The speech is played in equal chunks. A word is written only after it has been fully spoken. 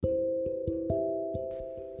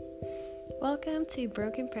Welcome to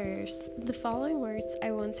Broken Prayers. The following words I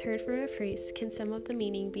once heard from a priest can sum up the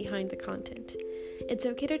meaning behind the content. It's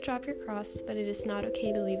okay to drop your cross, but it is not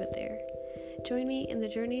okay to leave it there. Join me in the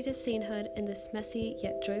journey to sainthood in this messy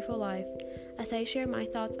yet joyful life as I share my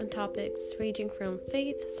thoughts on topics ranging from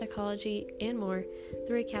faith, psychology, and more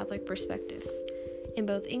through a Catholic perspective, in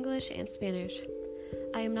both English and Spanish.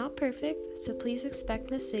 I am not perfect, so please expect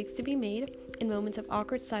mistakes to be made and moments of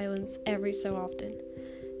awkward silence every so often.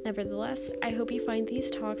 Nevertheless, I hope you find these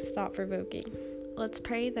talks thought-provoking. Let's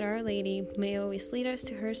pray that Our Lady may always lead us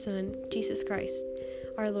to her Son, Jesus Christ,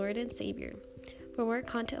 our Lord and Savior. For more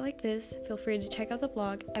content like this, feel free to check out the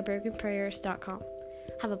blog at brokenprayers.com.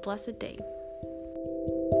 Have a blessed day.